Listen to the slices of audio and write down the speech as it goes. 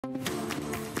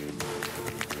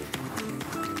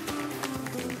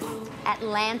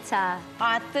Atlanta.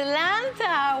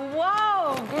 Atlanta,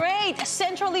 wow, great.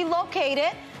 Centrally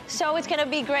located, so it's gonna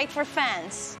be great for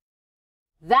fans.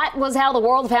 That was how the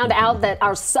world found out that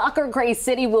our soccer-crazed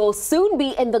city will soon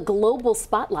be in the global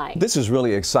spotlight. This is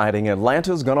really exciting.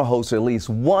 Atlanta's going to host at least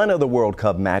one of the World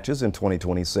Cup matches in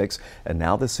 2026, and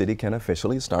now the city can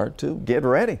officially start to get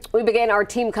ready. We began our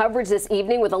team coverage this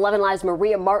evening with 11 Live's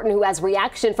Maria Martin, who has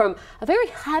reaction from a very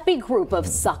happy group of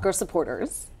soccer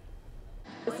supporters.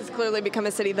 This has clearly become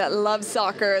a city that loves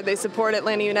soccer. They support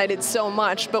Atlanta United so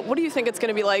much, but what do you think it's going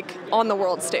to be like on the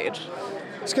world stage?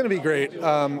 It's going to be great.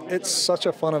 It's such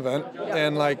a fun event,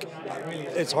 and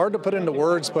it's hard to put into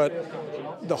words, but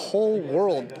the whole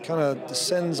world kind of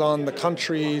descends on the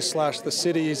country / the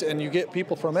cities, and you get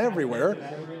people from everywhere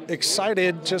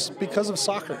excited just because of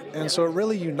soccer. And so it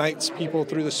really unites people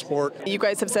through the sport. You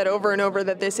guys have said over and over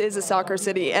that this is a soccer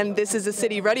city, and this is a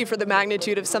city ready for the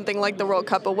magnitude of something like the World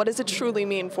Cup, but what does it truly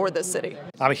mean for this city?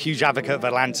 I'm a huge advocate of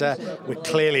Atlanta. We're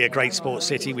clearly a great sports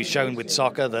city. We've shown with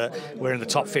soccer that we're in the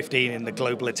top 15 in the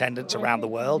global attendance around the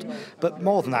world. But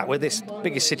more than that, we're this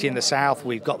biggest city in the South.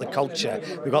 We've got the culture,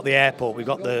 we've got the airport, we've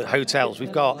got the hotels,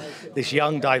 we've got this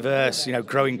young, diverse,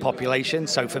 growing population.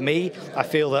 So for me, I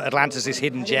feel that Atlanta's this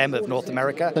hidden gem of North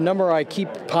America. The number I keep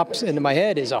pops into my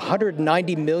head is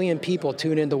 190 million people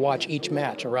tune in to watch each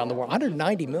match around the world.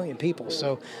 190 million people.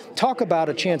 So talk about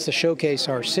a chance to showcase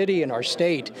our city and our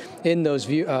state in those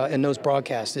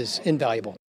broadcasts is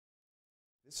invaluable.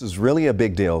 This is really a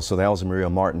big deal. So that was Maria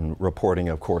Martin reporting,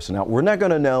 of course. Now, we're not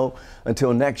going to know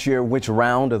until next year which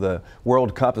round of the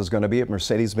World Cup is going to be at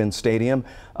Mercedes-Benz Stadium.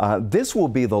 This will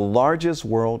be the largest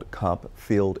World Cup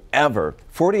field ever.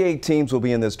 48 teams will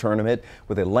be in this tournament,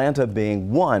 with Atlanta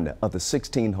being one of the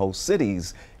 16 host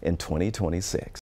cities in 2026.